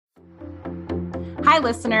Hi,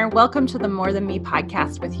 listener. Welcome to the More Than Me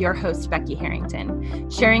podcast with your host, Becky Harrington,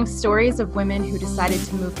 sharing stories of women who decided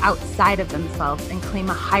to move outside of themselves and claim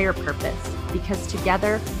a higher purpose, because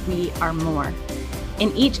together we are more.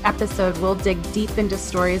 In each episode, we'll dig deep into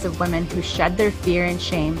stories of women who shed their fear and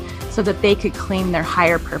shame so that they could claim their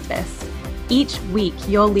higher purpose. Each week,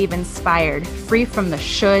 you'll leave inspired, free from the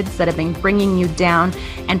shoulds that have been bringing you down,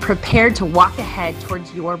 and prepared to walk ahead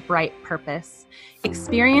towards your bright purpose.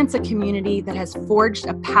 Experience a community that has forged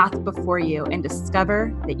a path before you and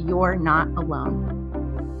discover that you're not alone.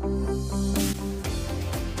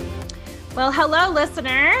 Well, hello,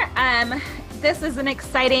 listener. This is an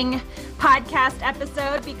exciting podcast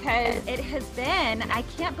episode because it has been, I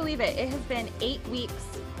can't believe it, it has been 8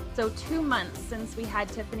 weeks, so 2 months since we had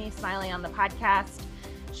Tiffany Smiley on the podcast.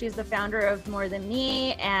 She's the founder of More Than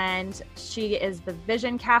Me, and she is the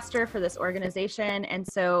vision caster for this organization. And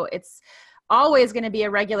so it's always going to be a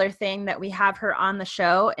regular thing that we have her on the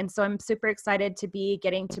show. And so I'm super excited to be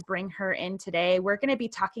getting to bring her in today. We're going to be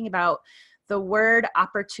talking about the word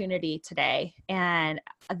opportunity today. And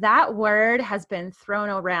that word has been thrown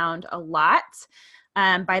around a lot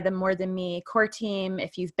by the More Than Me core team.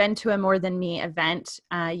 If you've been to a More Than Me event,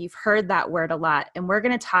 you've heard that word a lot. And we're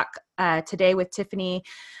going to talk today with Tiffany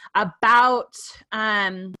about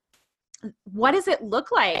what does it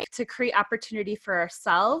look like to create opportunity for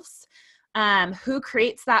ourselves? Who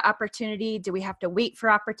creates that opportunity? Do we have to wait for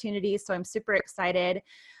opportunities? So I'm super excited.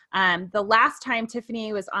 The last time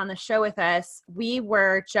Tiffany was on the show with us, we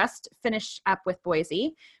were just finished up with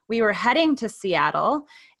Boise. We were heading to Seattle.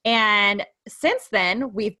 And since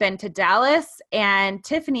then, we've been to Dallas, and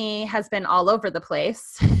Tiffany has been all over the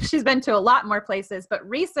place. She's been to a lot more places, but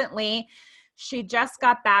recently she just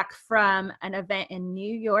got back from an event in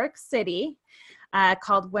New York City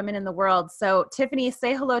called Women in the World. So Tiffany,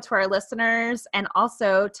 say hello to our listeners and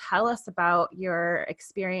also tell us about your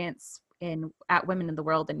experience at Women in the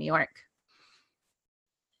World in New York.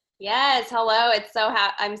 Yes, hello.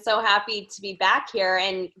 I'm so happy to be back here.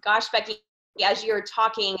 And gosh, Becky, as you were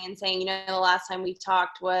talking and saying, the last time we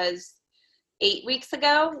talked was 8 weeks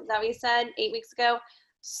ago. Is that what you said? 8 weeks ago?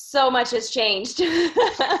 So much has changed.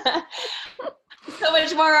 So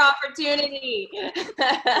much more opportunity.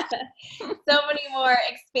 So many more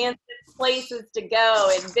expansive places to go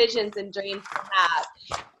and visions and dreams to have.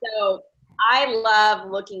 So I love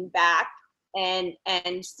looking back and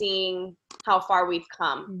seeing how far we've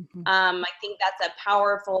come. Mm-hmm. I think that's a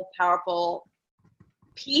powerful, powerful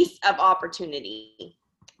piece of opportunity,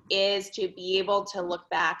 is to be able to look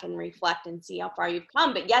back and reflect and see how far you've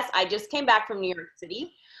come. But yes, I just came back from New York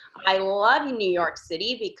City. I love New York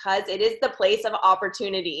City because it is the place of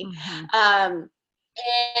opportunity. Mm-hmm.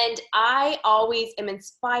 And I always am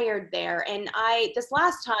inspired there. And this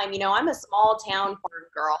last time, I'm a small town farm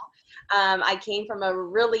girl. I came from a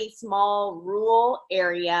really small rural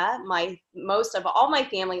area. Most of all my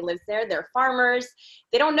family lives there. They're farmers.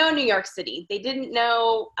 They don't know New York City. They didn't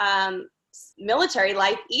know military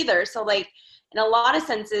life either. So in a lot of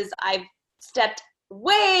senses, I've stepped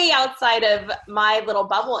way outside of my little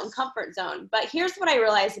bubble and comfort zone. But here's what I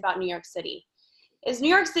realized about New York City is New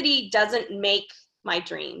York City doesn't make my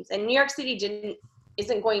dreams, and New York City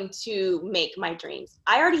isn't going to make my dreams.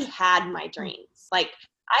 I already had my dreams.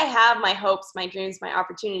 I have my hopes, my dreams, my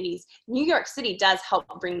opportunities. New York City does help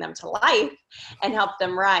bring them to life and help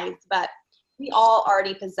them rise, but we all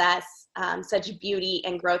already possess such beauty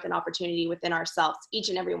and growth and opportunity within ourselves, each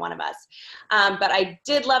and every one of us. But I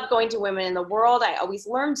did love going to Women in the World. I always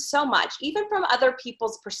learned so much, even from other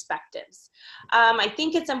people's perspectives. I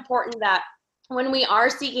think it's important that when we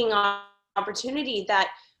are seeking opportunity,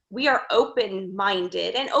 that we are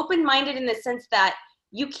open-minded in the sense that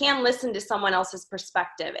you can listen to someone else's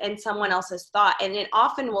perspective and someone else's thought, and it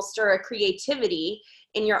often will stir a creativity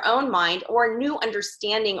in your own mind or a new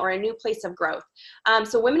understanding or a new place of growth.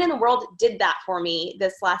 So Women in the World did that for me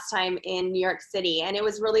this last time in New York City. And it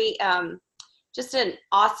was really just an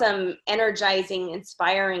awesome, energizing,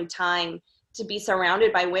 inspiring time to be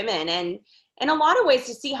surrounded by women, and in a lot of ways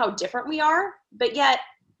to see how different we are, but yet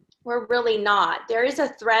we're really not. There is a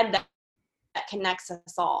thread that connects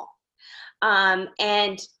us all.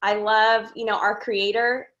 And I love, our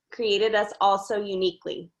Creator created us all so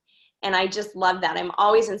uniquely. And I just love that. I'm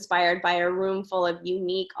always inspired by a room full of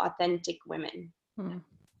unique, authentic women.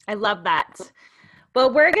 I love that.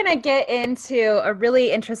 Well, we're going to get into a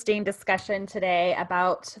really interesting discussion today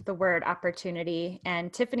about the word opportunity.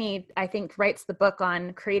 And Tiffany, I think, writes the book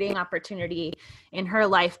on creating opportunity in her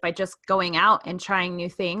life by just going out and trying new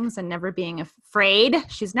things and never being afraid.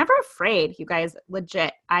 She's never afraid, you guys,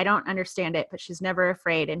 legit. I don't understand it, but she's never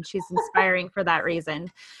afraid. And she's inspiring for that reason.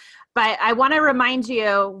 But I want to remind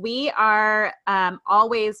you, we are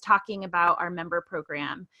always talking about our member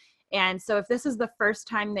program. And so if this is the first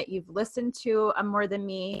time that you've listened to a More Than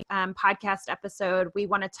Me podcast episode, we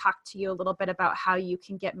want to talk to you a little bit about how you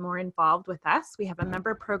can get more involved with us. We have a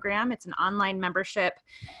member program. It's an online membership.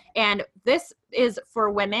 And this is for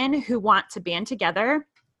women who want to band together,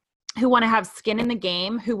 who want to have skin in the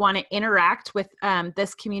game, who want to interact with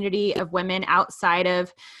this community of women outside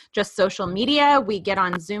of just social media. We get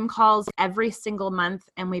on Zoom calls every single month,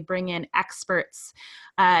 and we bring in experts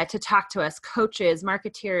to talk to us, coaches,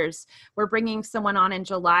 marketeers. We're bringing someone on in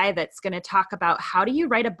July that's going to talk about how do you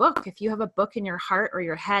write a book? If you have a book in your heart or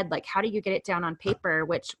your head, like how do you get it down on paper?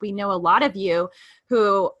 Which we know a lot of you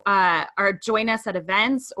who join us at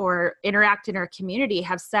events or interact in our community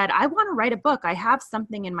have said, I want to write a book. I have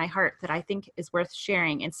something in my heart that I think is worth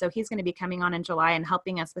sharing. And so he's going to be coming on in July and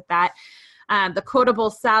helping us with that. The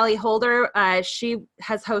quotable Sally Holder, she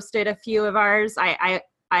has hosted a few of ours.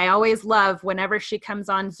 I always love whenever she comes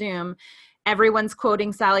on Zoom, everyone's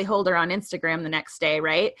quoting Sally Holder on Instagram the next day,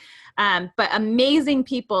 right? But amazing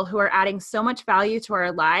people who are adding so much value to our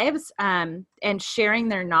lives and sharing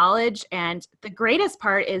their knowledge. And the greatest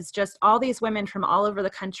part is just all these women from all over the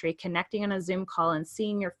country connecting on a Zoom call and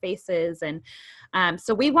seeing your faces. And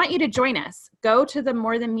so we want you to join us. Go to the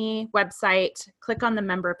More Than Me website, click on the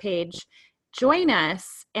member page, join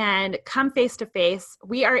us and come face to face.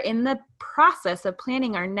 We are in the process of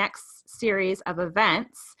planning our next series of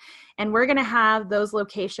events, and we're going to have those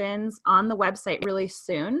locations on the website really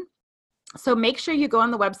soon. So make sure you go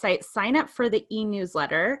on the website, sign up for the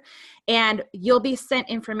e-newsletter, and you'll be sent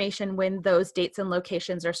information when those dates and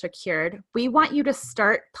locations are secured. We want you to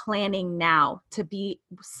start planning now to be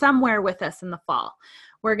somewhere with us in the fall.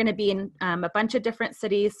 We're going to be in a bunch of different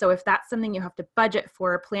cities. So if that's something you have to budget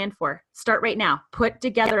for or plan for, start right now. Put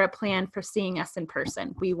together a plan for seeing us in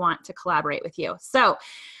person. We want to collaborate with you. So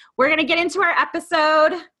we're going to get into our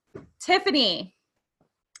episode. Tiffany,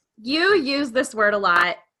 you use this word a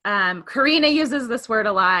lot. Karina uses this word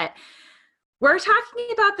a lot. We're talking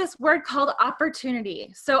about this word called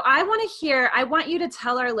opportunity. So I want you to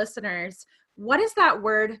tell our listeners, what does that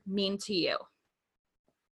word mean to you?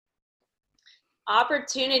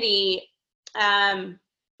 Opportunity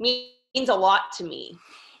means a lot to me,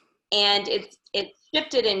 and it's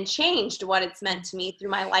shifted and changed what it's meant to me through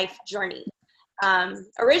my life journey.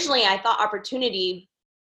 Originally, I thought opportunity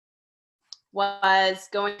was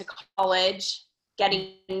going to college,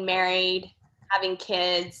 getting married, having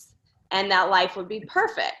kids, and that life would be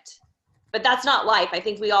perfect. But that's not life. I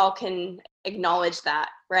think we all can acknowledge that,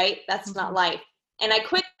 right? That's not life. And I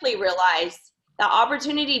quickly realized that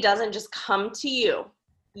opportunity doesn't just come to you,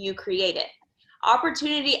 you create it.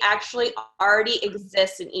 Opportunity actually already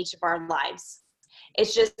exists in each of our lives.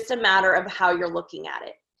 It's just a matter of how you're looking at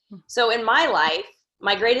it. So in my life,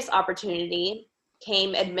 my greatest opportunity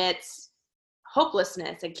came amidst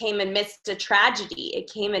hopelessness. It came amidst a tragedy.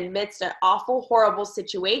 It came amidst an awful, horrible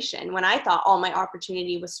situation when I thought all my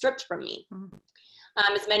opportunity was stripped from me.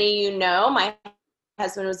 As many of you know, my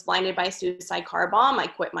husband was blinded by a suicide car bomb. I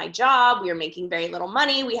quit my job. We were making very little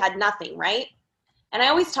money. We had nothing, right? And I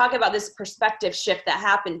always talk about this perspective shift that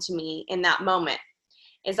happened to me in that moment,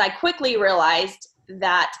 is I quickly realized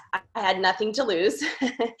that I had nothing to lose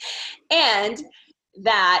and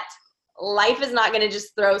that life is not going to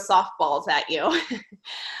just throw softballs at you.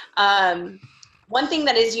 One thing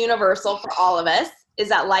that is universal for all of us is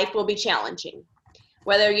that life will be challenging.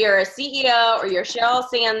 Whether you're a CEO or you're Sheryl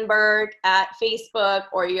Sandberg at Facebook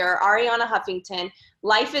or you're Ariana Huffington,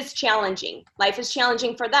 life is challenging. Life is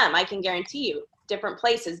challenging for them, I can guarantee you. Different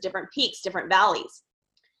places, different peaks, different valleys.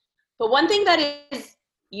 But one thing that is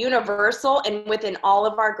universal and within all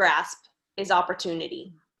of our grasp is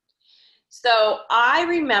opportunity. So I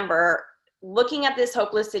remember looking at this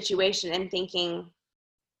hopeless situation and thinking,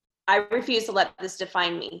 I refuse to let this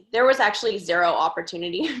define me. There was actually zero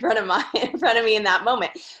opportunity in front of me in that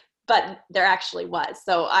moment, but there actually was.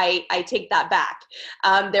 So I take that back.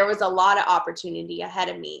 There was a lot of opportunity ahead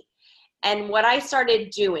of me. And what I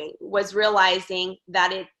started doing was realizing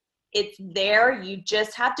that it's there. You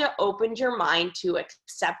just have to open your mind to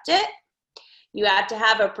accept it. You have to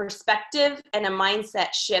have a perspective and a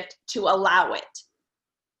mindset shift to allow it.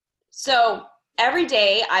 So every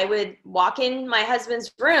day I would walk in my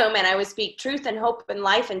husband's room and I would speak truth and hope in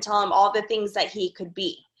life and tell him all the things that he could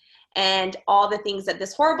be and all the things that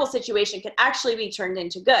this horrible situation could actually be turned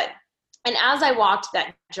into good. And as I walked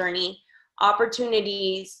that journey,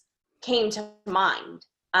 opportunities came to mind.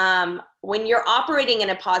 When you're operating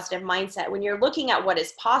in a positive mindset, when you're looking at what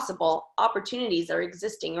is possible, opportunities are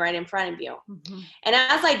existing right in front of you. Mm-hmm. And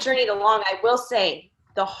as I journeyed along, I will say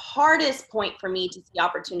the hardest point for me to see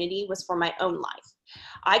opportunity was for my own life.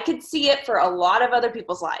 I could see it for a lot of other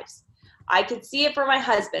people's lives. I could see it for my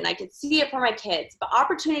husband. I could see it for my kids. But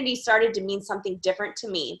opportunity started to mean something different to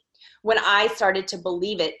me when I started to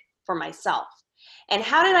believe it for myself. And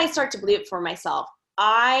how did I start to believe it for myself?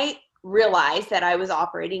 I realized that I was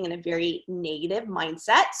operating in a very negative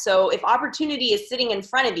mindset. So if opportunity is sitting in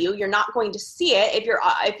front of you, you're not going to see it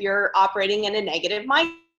if you're operating in a negative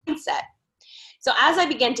mindset. So as I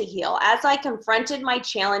began to heal, as I confronted my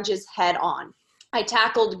challenges head on, I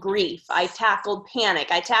tackled grief, I tackled panic,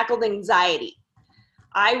 I tackled anxiety.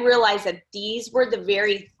 I realized that these were the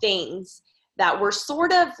very things that were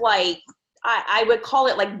sort of like, I would call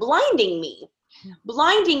it like blinding me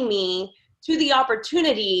to the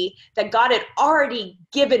opportunity that God had already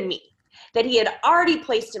given me, that he had already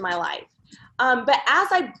placed in my life. But as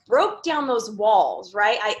I broke down those walls,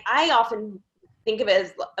 right, I often think of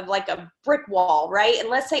it as like a brick wall, right? And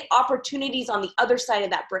let's say opportunities on the other side of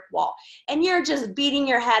that brick wall. And you're just beating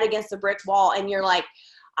your head against the brick wall and you're like,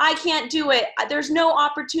 I can't do it. There's no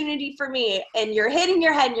opportunity for me. And you're hitting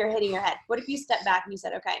your head and you're hitting your head. What if you step back and you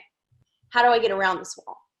said, okay, how do I get around this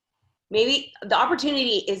wall? Maybe the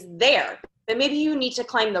opportunity is there, but maybe you need to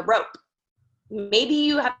climb the rope. Maybe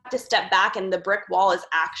you have to step back and the brick wall is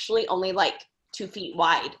actually only like 2 feet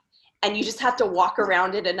wide and you just have to walk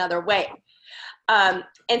around it another way.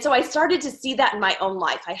 And so I started to see that in my own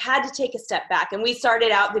life. I had to take a step back, and we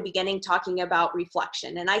started out at the beginning talking about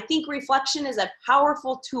reflection. And I think reflection is a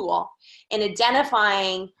powerful tool in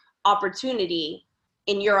identifying opportunity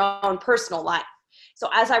in your own personal life. So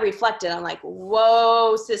as I reflected, I'm like,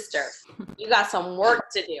 whoa, sister, you got some work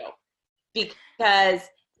to do, because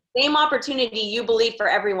the same opportunity you believe for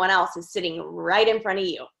everyone else is sitting right in front of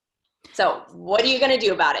you. So what are you going to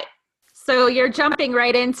do about it? So you're jumping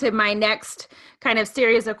right into my next kind of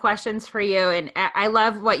series of questions for you. And I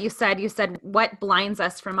love what you said. You said, what blinds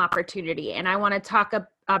us from opportunity? And I want to talk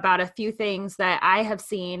about a few things that I have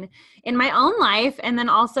seen in my own life. And then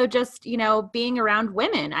also just, being around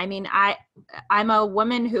women. I mean, I'm a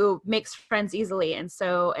woman who makes friends easily. And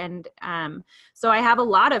so I have a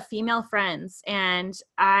lot of female friends, and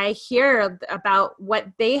I hear about what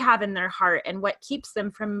they have in their heart and what keeps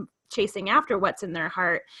them from chasing after what's in their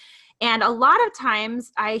heart. And a lot of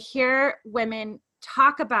times I hear women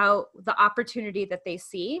talk about the opportunity that they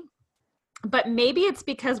see, but maybe it's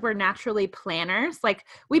because we're naturally planners. Like,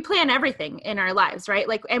 we plan everything in our lives, right?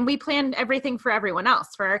 Like, and we plan everything for everyone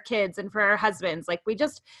else, for our kids and for our husbands. Like,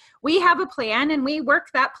 we have a plan and we work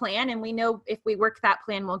that plan, and we know if we work that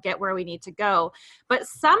plan, we'll get where we need to go. But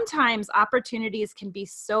sometimes opportunities can be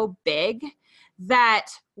so big that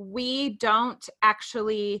we don't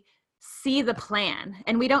actually see the plan,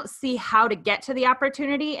 and we don't see how to get to the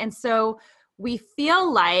opportunity. And so we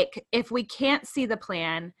feel like if we can't see the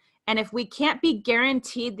plan, and if we can't be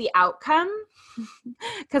guaranteed the outcome,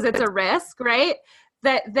 because it's a risk, right?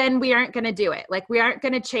 Then we aren't going to do it. Like, we aren't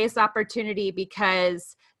going to chase opportunity,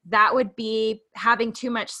 because that would be having too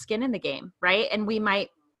much skin in the game, right? And we might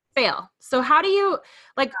fail. So how do you,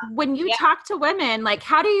 like, when you talk to women, like,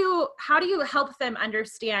 how do you help them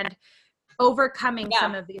understand overcoming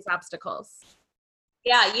some of these obstacles?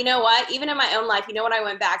 Yeah, you know what? Even in my own life, you know what I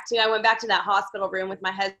went back to? I went back to that hospital room with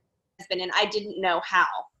my husband, and I didn't know how.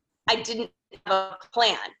 I didn't have a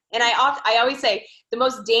plan. And I always say the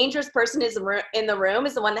most dangerous person in the room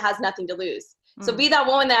is the one that has nothing to lose. So be that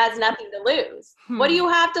woman that has nothing to lose. What do you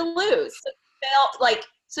have to lose?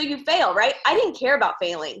 So you fail, right? I didn't care about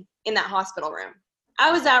failing in that hospital room.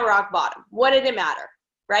 I was at rock bottom. What did it matter,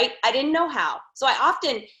 right? I didn't know how. So I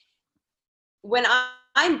often, when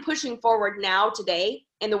I'm pushing forward now today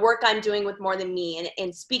in the work I'm doing with More Than Me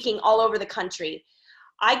and speaking all over the country,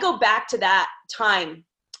 I go back to that time.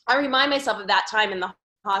 I remind myself of that time in the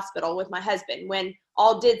hospital with my husband when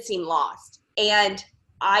all did seem lost. And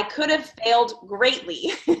I could have failed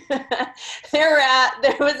greatly. There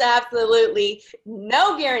was absolutely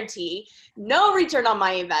no guarantee, no return on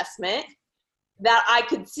my investment that I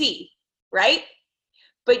could see, right?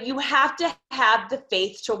 But you have to have the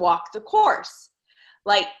faith to walk the course.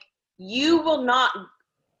 Like, you will not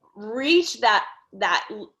reach that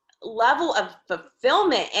level of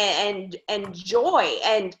fulfillment and joy,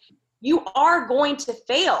 and you are going to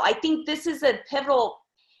fail. I think this is a pivotal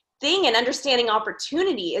thing in understanding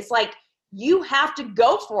opportunity. Is like, you have to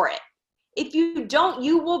go for it. If you don't,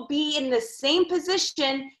 you will be in the same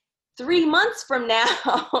position 3 months from now.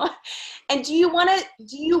 And do you want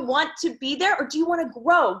to be there, or do you want to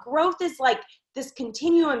grow? Growth is like this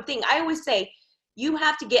continuum thing. I always say you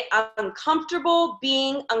have to get uncomfortable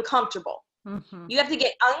being uncomfortable. Mm-hmm. You have to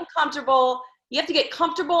get uncomfortable. You have to get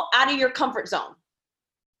comfortable out of your comfort zone.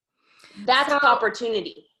 That's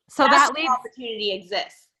opportunity. So that's where opportunity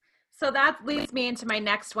exists. So that leads me into my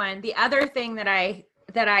next one. The other thing that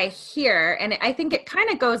I hear, and I think it kind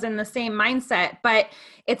of goes in the same mindset, but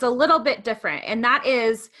it's a little bit different. And that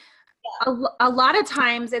is a lot of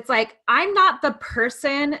times it's like, I'm not the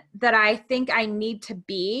person that I think I need to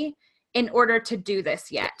be in order to do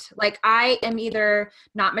this yet. Like, I am either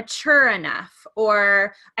not mature enough,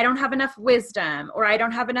 or I don't have enough wisdom, or I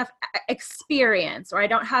don't have enough experience, or I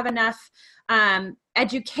don't have enough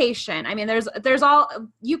education. I mean, there's all,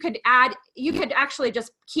 you could actually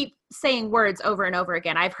just keep saying words over and over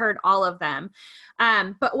again. I've heard all of them.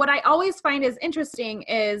 But what I always find is interesting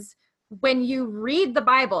is when you read the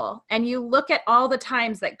Bible and you look at all the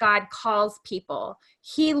times that God calls people,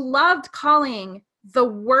 he loved calling the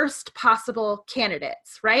worst possible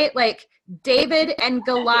candidates, right? Like David and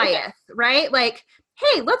Goliath, right? Like,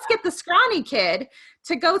 hey, let's get the scrawny kid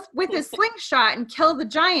to go with his slingshot and kill the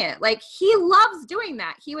giant. Like, he loves doing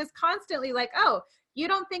that. He was constantly like, oh, you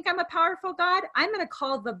don't think I'm a powerful God? I'm going to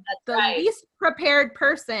call the least prepared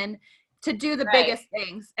person to do the biggest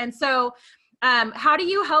things. And so how do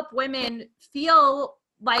you help women feel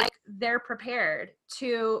like they're prepared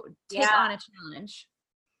to take on a challenge?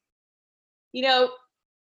 You know,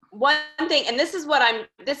 one thing, and this is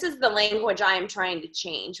the language I am trying to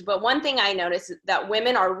change, but one thing I notice that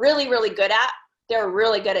women are really, really good at, they're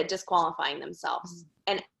really good at disqualifying themselves.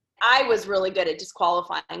 And I was really good at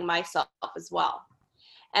disqualifying myself as well.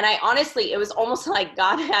 And I honestly, it was almost like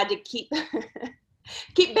God had to keep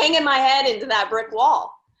banging my head into that brick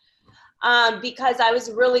wall, because I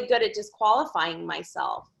was really good at disqualifying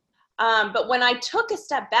myself. But when I took a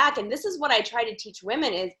step back, and this is what I try to teach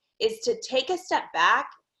women is to take a step back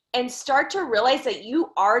and start to realize that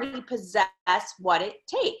you already possess what it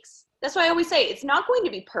takes. That's why I always say it's not going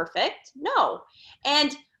to be perfect. No.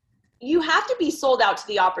 And you have to be sold out to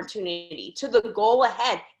the opportunity, to the goal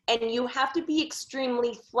ahead. And you have to be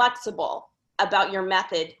extremely flexible about your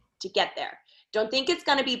method to get there. Don't think it's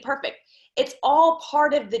going to be perfect. It's all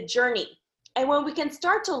part of the journey. And when we can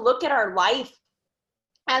start to look at our life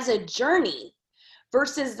as a journey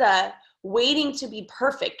versus waiting to be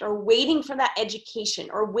perfect, or waiting for that education,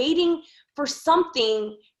 or waiting for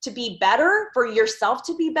something to be better, for yourself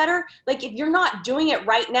to be better. Like, if you're not doing it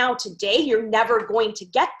right now today, you're never going to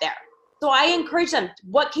get there. So I encourage them,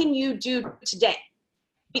 what can you do today?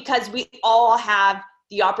 Because we all have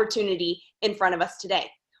the opportunity in front of us today.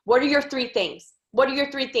 What are your 3 things? What are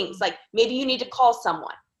your 3 things? Like, maybe you need to call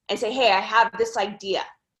someone and say, hey, I have this idea.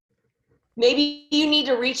 Maybe you need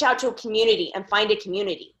to reach out to a community and find a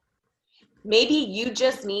community. Maybe you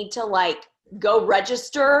just need to go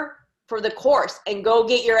register for the course and go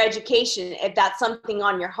get your education if that's something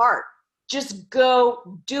on your heart. Just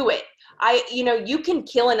go do it. You can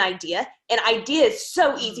kill an idea. An idea is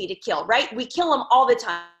so easy to kill, right? We kill them all the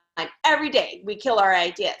time. Every day we kill our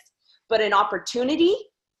ideas. But an opportunity,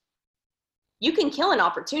 you can kill an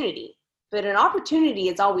opportunity, but an opportunity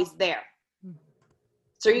is always there.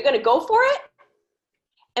 So you're going to go for it.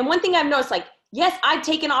 And one thing I've noticed, yes, I've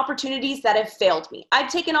taken opportunities that have failed me. I've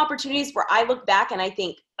taken opportunities where I look back and I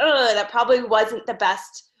think, that probably wasn't the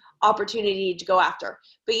best opportunity to go after.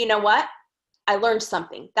 But you know what? I learned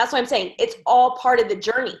something. That's what I'm saying. It's all part of the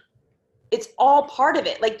journey. It's all part of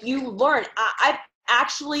it. You learn. I've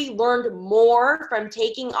actually learned more from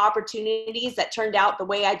taking opportunities that turned out the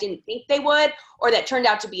way I didn't think they would, or that turned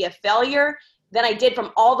out to be a failure, than I did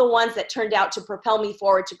from all the ones that turned out to propel me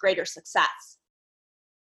forward to greater success.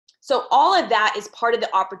 So all of that is part of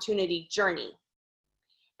the opportunity journey.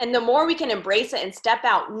 And the more we can embrace it and step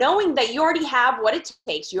out, knowing that you already have what it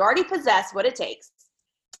takes, you already possess what it takes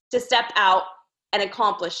to step out and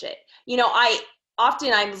accomplish it. I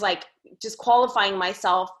was disqualifying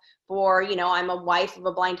myself for, I'm a wife of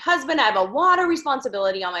a blind husband. I have a lot of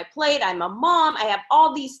responsibility on my plate. I'm a mom. I have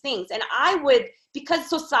all these things. And because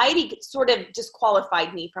society sort of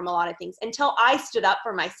disqualified me from a lot of things, until I stood up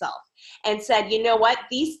for myself and said, you know what,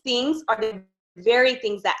 these things are the very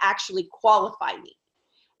things that actually qualify me.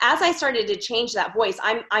 As I started to change that voice,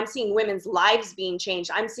 I'm seeing women's lives being changed.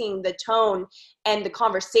 I'm seeing the tone and the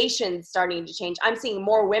conversation starting to change. I'm seeing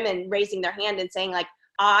more women raising their hand and saying,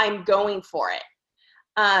 I'm going for it.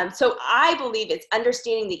 So I believe it's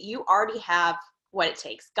understanding that you already have what it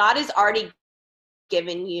takes. God has already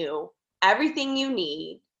given you everything you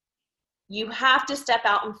need. You have to step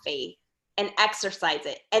out in faith and exercise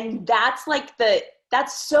it. And that's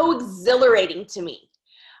that's so exhilarating to me.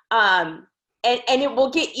 And it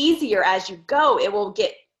will get easier as you go. It will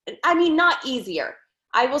get, not easier.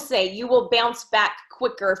 I will say you will bounce back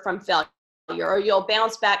quicker from failure, or you'll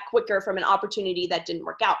bounce back quicker from an opportunity that didn't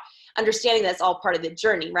work out. understanding that's all part of the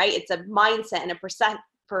journey, right? It's a mindset and a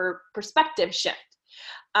perspective shift.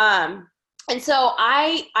 And so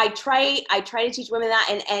I try to teach women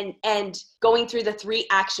that, and going through the 3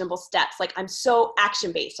 actionable steps. Like, I'm so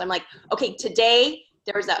action based. I'm like, okay, today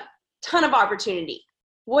there's a ton of opportunity.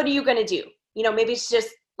 What are you going to do? You know, maybe it's just,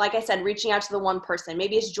 like I said, reaching out to the one person.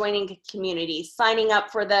 Maybe it's joining a community, signing up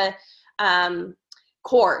for the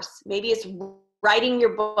course. Maybe it's writing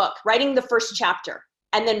your book, writing the first chapter,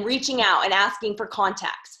 and then reaching out and asking for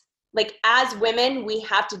contacts. Like, as women, we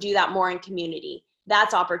have to do that more in community.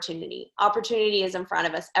 That's opportunity. Opportunity is in front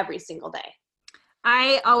of us every single day.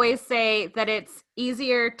 I always say that it's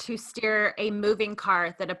easier to steer a moving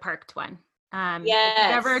car than a parked one. If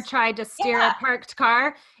you've ever tried to steer a parked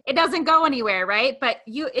car, it doesn't go anywhere, right? But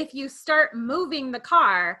if you start moving the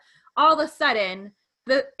car, all of a sudden,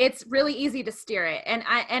 it's really easy to steer it. And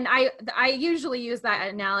I usually use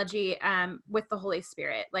that analogy with the Holy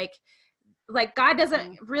Spirit. Like God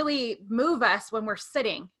doesn't really move us when we're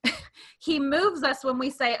sitting. He moves us when we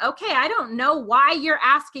say, okay, I don't know why you're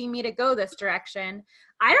asking me to go this direction.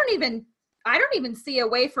 I don't even see a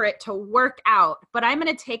way for it to work out, but I'm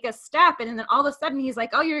going to take a step. And then all of a sudden he's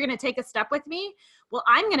like, oh, you're going to take a step with me? Well,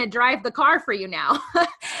 I'm going to drive the car for you now.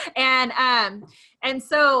 And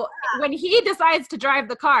so when he decides to drive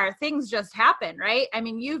the car, things just happen, right? I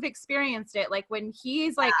mean, you've experienced it. Like when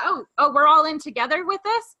he's like, oh, we're all in together with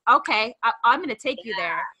this. Okay. I'm going to take you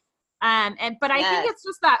there. But I think it's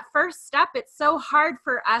just that first step. It's so hard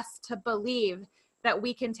for us to believe that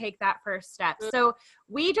we can take that first step. So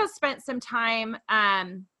we just spent some time,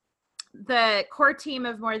 the core team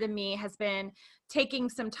of More Than Me has been taking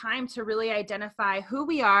some time to really identify who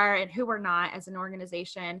we are and who we're not as an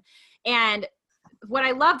organization. And what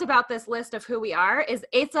I loved about this list of who we are is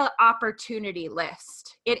it's an opportunity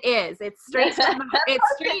list. It is. It's straight from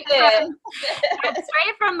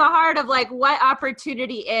the heart of like what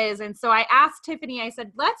opportunity is. And so I asked Tiffany, I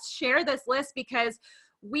said, let's share this list because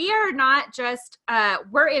we are not just,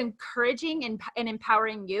 we're encouraging and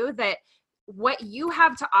empowering you that what you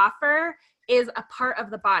have to offer is a part of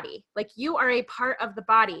the body. Like you are a part of the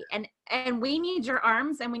body, and we need your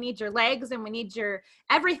arms and we need your legs and we need your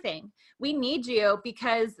everything. We need you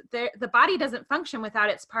because the body doesn't function without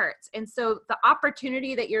its parts. And so the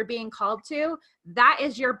opportunity that you're being called to, that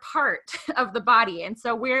is your part of the body. And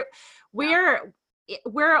so we're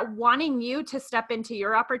wanting you to step into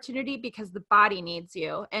your opportunity because the body needs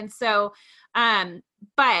you. And so,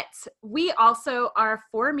 but we also are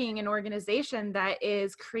forming an organization that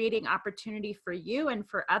is creating opportunity for you and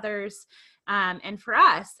for others, and for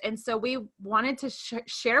us. And so we wanted to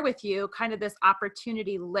share with you kind of this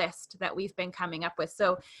opportunity list that we've been coming up with.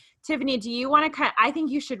 So Tiffany, do you want to I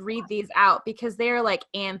think you should read these out because they're like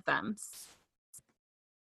anthems.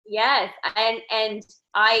 Yes. And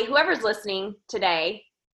whoever's listening today,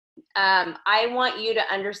 I want you to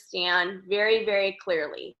understand very, very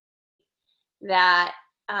clearly that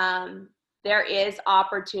there is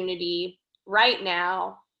opportunity right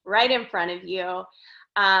now, right in front of you.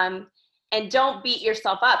 And don't beat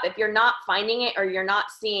yourself up. If you're not finding it or you're not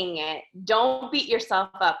seeing it, don't beat yourself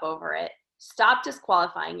up over it. Stop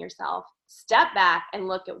disqualifying yourself. Step back and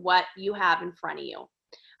look at what you have in front of you.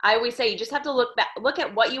 I always say you just have to look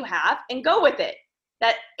at what you have and go with it.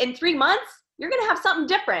 That in 3 months, you're going to have something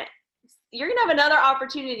different. You're going to have another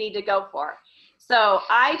opportunity to go for. So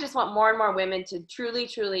I just want more and more women to truly,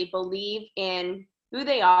 truly believe in who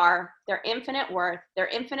they are, their infinite worth, their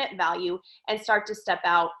infinite value, and start to step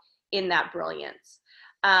out in that brilliance.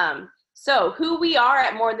 So who we are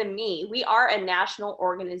at More Than Me, we are a national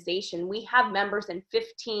organization. We have members in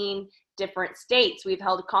 15 different states. We've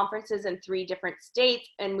held conferences in 3 different states,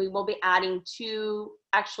 and we will be adding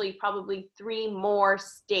probably 3 more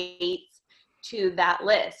states to that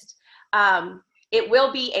list. It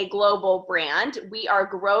will be a global brand. We are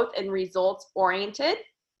growth and results oriented.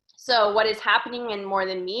 So what is happening in More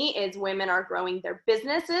Than Me is women are growing their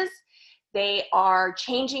businesses. They are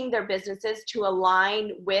changing their businesses to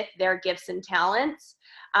align with their gifts and talents.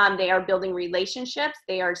 They are building relationships.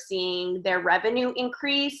 They are seeing their revenue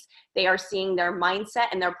increase. They are seeing their mindset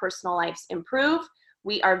and their personal lives improve.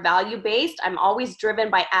 We are value-based. I'm always driven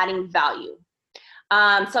by adding value.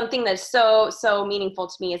 Something that's so meaningful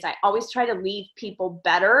to me is I always try to leave people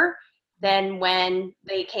better than when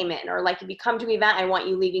they came in. Or like if you come to an event, I want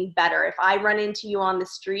you leaving better. If I run into you on the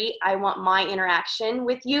street, I want my interaction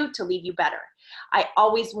with you to leave you better. I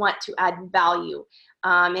always want to add value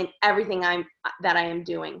in everything that I am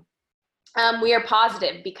doing. We are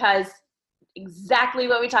positive because exactly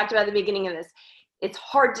what we talked about at the beginning of this. it's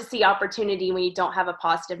hard to see opportunity when you don't have a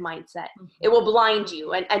positive mindset. It will blind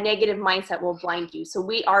you. A negative mindset will blind you. So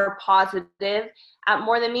we are positive at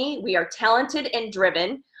More Than Me. We are talented and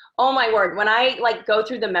driven. Oh my word. When I like go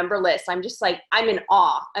through the member list, I'm just like, I'm in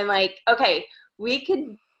awe. I'm like, okay, we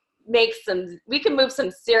can move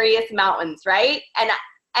some serious mountains, right?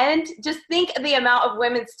 And just think of the amount of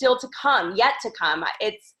women still to come, yet to come.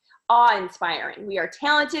 It's awe-inspiring. We are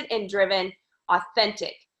talented and driven,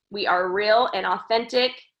 authentic. We are real and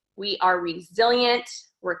authentic. We are resilient.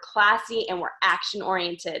 We're classy, and we're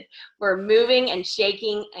action-oriented. We're moving and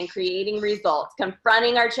shaking and creating results,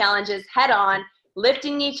 confronting our challenges head on,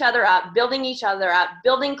 lifting each other up, building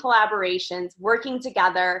collaborations, working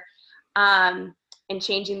together, and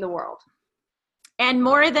changing the world. And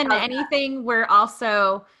more than anything,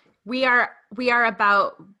 we are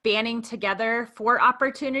about banding together for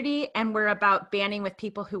opportunity, and we're about banding with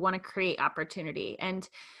people who want to create opportunity. And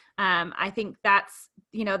I think that's,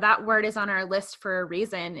 that word is on our list for a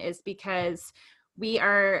reason, is because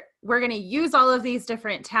we're going to use all of these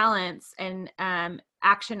different talents and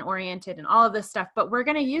action oriented and all of this stuff, but we're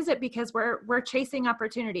going to use it because we're chasing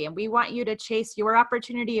opportunity, and we want you to chase your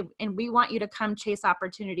opportunity, and we want you to come chase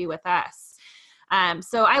opportunity with us.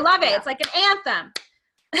 So I love it. It's like an anthem.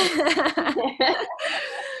 Yes.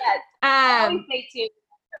 I always say too,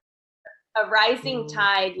 a rising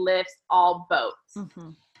tide lifts all boats. Mm-hmm.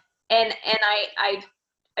 And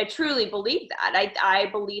I truly believe that. I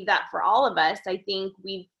believe that for all of us. I think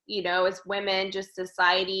we, as women, just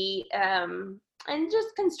society, and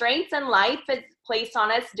just constraints in life has placed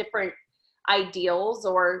on us different ideals,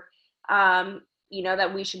 or,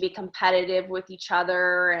 that we should be competitive with each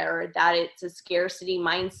other, or that it's a scarcity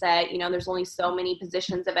mindset. There's only so many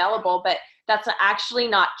positions available, but that's actually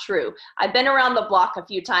not true. I've been around the block a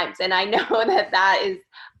few times, and I know that is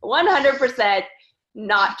 100%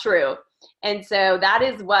 not true. And so that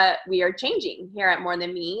is what we are changing here at More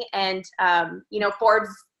Than Me. And, Forbes,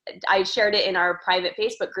 I shared it in our private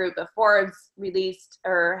Facebook group, but Forbes released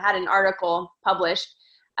or had an article published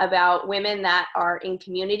about women that are in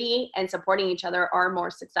community and supporting each other are more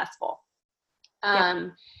successful.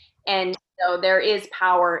 And so there is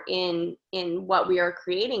power in what we are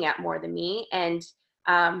creating at More Than Me. And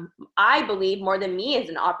I believe More Than Me is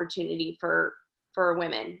an opportunity for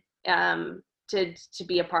women to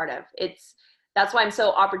be a part of. That's why I'm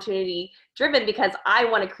so opportunity driven, because I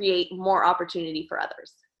want to create more opportunity for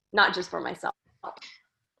others, not just for myself.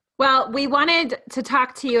 Well, we wanted to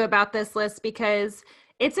talk to you about this list because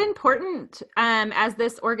it's important as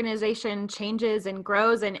this organization changes and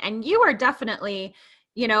grows, and you are definitely,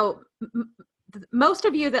 most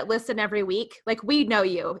of you that listen every week, like, we know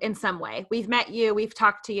you in some way. We've met you, we've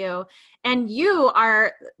talked to you, and you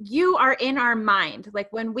are in our mind.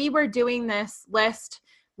 Like, when we were doing this list,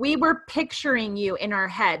 we were picturing you in our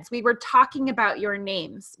heads. We were talking about your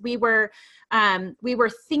names. We were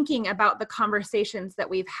thinking about the conversations that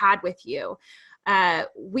we've had with you.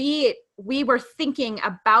 We were thinking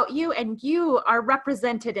about you, and you are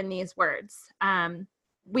represented in these words.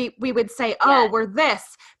 We would say, oh, we're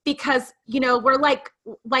this because, we're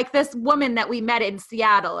like this woman that we met in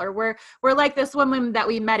Seattle, or we're like this woman that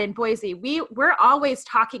we met in Boise. We're always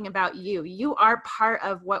talking about you. You are part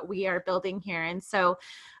of what we are building here. And so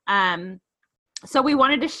we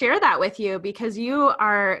wanted to share that with you because you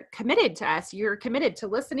are committed to us. You're committed to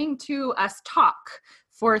listening to us talk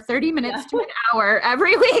for 30 minutes to an hour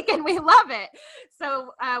every week, and we love it.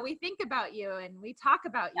 So we think about you, and we talk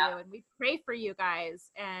about you, and we pray for you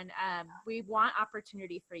guys, and we want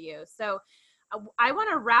opportunity for you. So I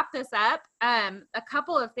want to wrap this up. A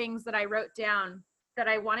couple of things that I wrote down that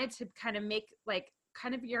I wanted to kind of make like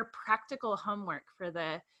kind of your practical homework for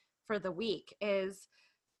the week is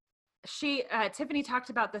Tiffany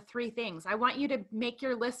talked about the 3 things. I want you to make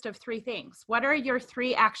your list of 3 things. What are your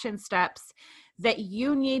 3 action steps that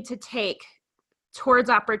you need to take towards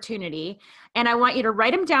opportunity? And I want you to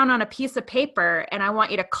write them down on a piece of paper, and I want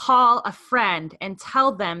you to call a friend and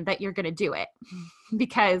tell them that you're going to do it.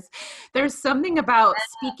 Because there's something about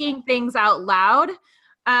speaking things out loud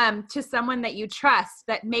to someone that you trust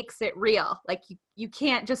that makes it real. Like, you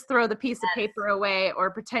can't just throw the piece of paper away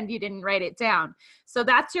or pretend you didn't write it down. So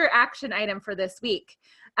that's your action item for this week.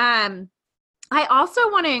 I also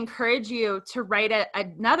want to encourage you to write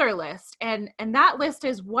another list. And that list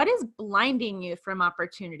is, what is blinding you from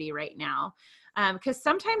opportunity right now? Because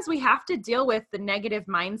sometimes we have to deal with the negative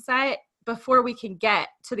mindset before we can get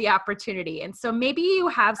to the opportunity. And so maybe you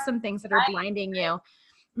have some things that are blinding you.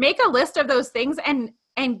 Make a list of those things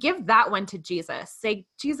and give that one to Jesus. Say,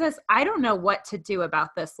 Jesus, I don't know what to do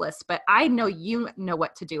about this list, but I know you know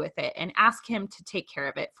what to do with it, and ask him to take care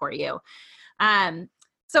of it for you.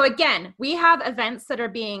 So again, we have events that are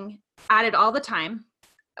being added all the time.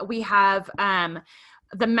 We have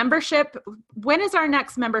the membership. When is our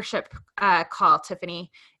next membership call,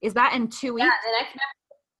 Tiffany? Is that in 2 weeks? Yeah, the next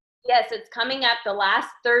yes, it's coming up the last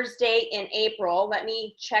Thursday in April. Let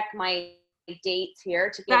me check my dates here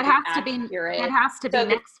to get that has to be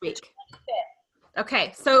next week. 25th.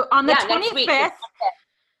 Okay, so on the 25th,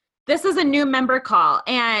 this is a new member call.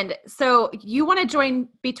 And so you want to join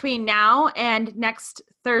between now and next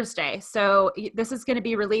Thursday. So this is going to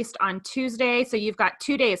be released on Tuesday. So you've got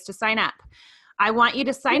 2 days to sign up. I want you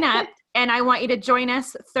to sign up and I want you to join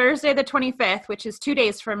us Thursday, the 25th, which is 2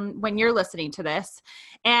 days from when you're listening to this.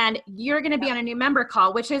 And you're going to be on a new member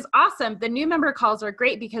call, which is awesome. The new member calls are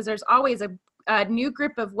great because there's always a new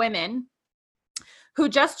group of women who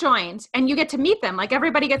just joined, and you get to meet them. Like,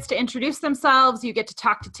 everybody gets to introduce themselves. You get to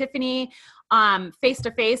talk to Tiffany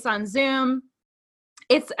face-to-face on Zoom.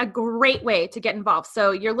 It's a great way to get involved.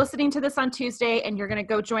 So you're listening to this on Tuesday, and you're going to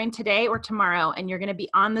go join today or tomorrow, and you're going to be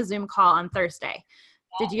on the Zoom call on Thursday.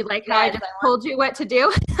 Did you like how I just told you what to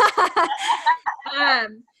do?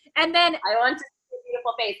 And then I want to see a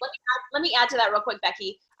beautiful face. Let me add to that real quick,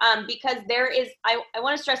 Becky, because there is, I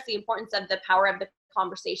want to stress the importance of the power of the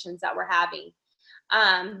conversations that we're having.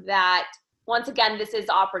 That once again, this is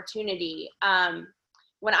opportunity.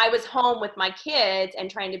 When I was home with my kids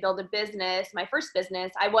and trying to build a business, my first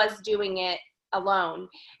business, I was doing it alone.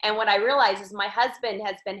 And what I realized is my husband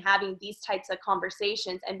has been having these types of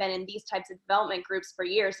conversations and been in these types of development groups for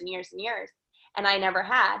years and years and years. And I never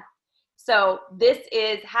had. So this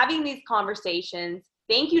is having these conversations.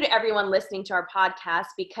 Thank you to everyone listening to our podcast,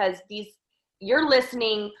 because you're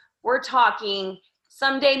listening, we're talking.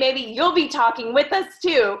 Someday, maybe you'll be talking with us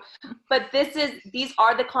too, but these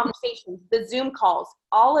are the conversations, the Zoom calls,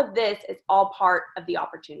 all of this is all part of the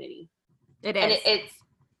opportunity. It is. And it's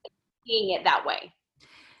seeing it that way.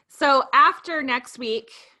 So after next week,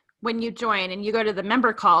 when you join and you go to the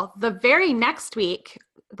member call, the very next week,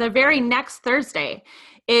 the very next Thursday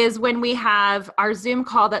is when we have our Zoom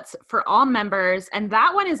call that's for all members. And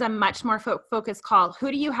that one is a much more focused call.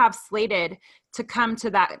 Who do you have slated to come to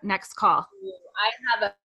that next call? I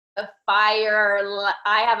have a fire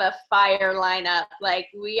lineup. Like,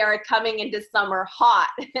 we are coming into summer hot.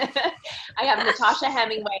 I have Natasha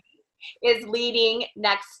Hemingway is leading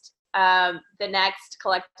the next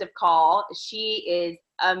collective call. She is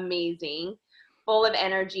amazing, full of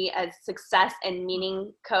energy, a success and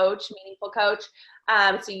meaningful coach.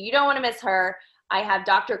 So you don't want to miss her. I have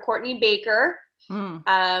Dr. Courtney Baker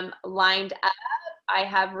lined up. I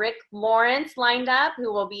have Rick Lawrence lined up,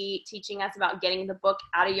 who will be teaching us about getting the book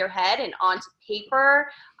out of your head and onto paper.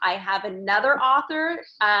 I have another author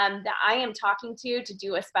that I am talking to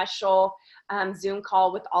do a special Zoom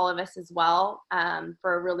call with all of us as well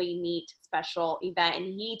for a really neat special event. And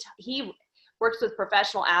he works with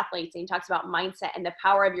professional athletes, and he talks about mindset and the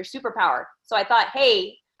power of your superpower. So I thought,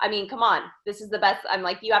 hey, I mean, come on, this is the best. I'm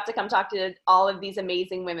like, you have to come talk to all of these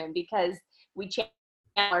amazing women, because we channel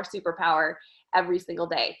our superpower every single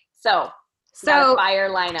day. So fire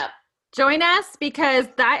lineup. Join us, because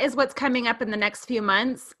that is what's coming up in the next few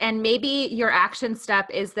months. And maybe your action step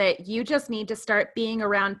is that you just need to start being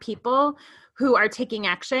around people who are taking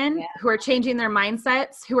action, who are changing their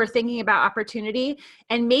mindsets, who are thinking about opportunity.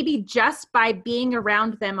 And maybe just by being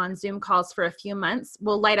around them on Zoom calls for a few months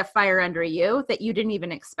will light a fire under you that you didn't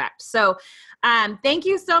even expect. So thank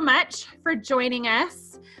you so much for joining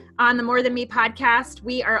us on the More Than Me podcast.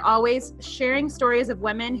 We are always sharing stories of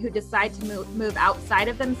women who decide to move outside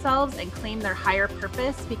of themselves and claim their higher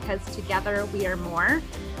purpose, because together we are more.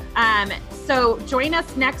 So join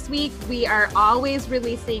us next week. We are always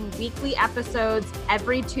releasing weekly episodes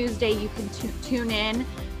every Tuesday. You can tune in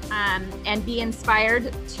and be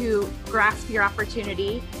inspired to grasp your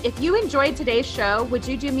opportunity. If you enjoyed today's show, would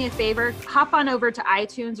you do me a favor? Hop on over to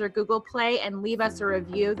iTunes or Google Play and leave us a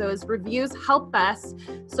review. Those reviews help us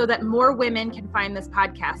so that more women can find this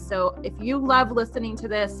podcast. So if you love listening to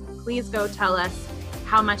this, please go tell us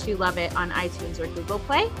how much you love it on iTunes or Google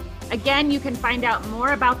Play. Again, you can find out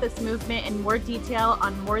more about this movement in more detail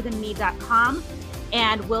on morethanme.com,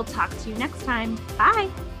 and we'll talk to you next time. Bye.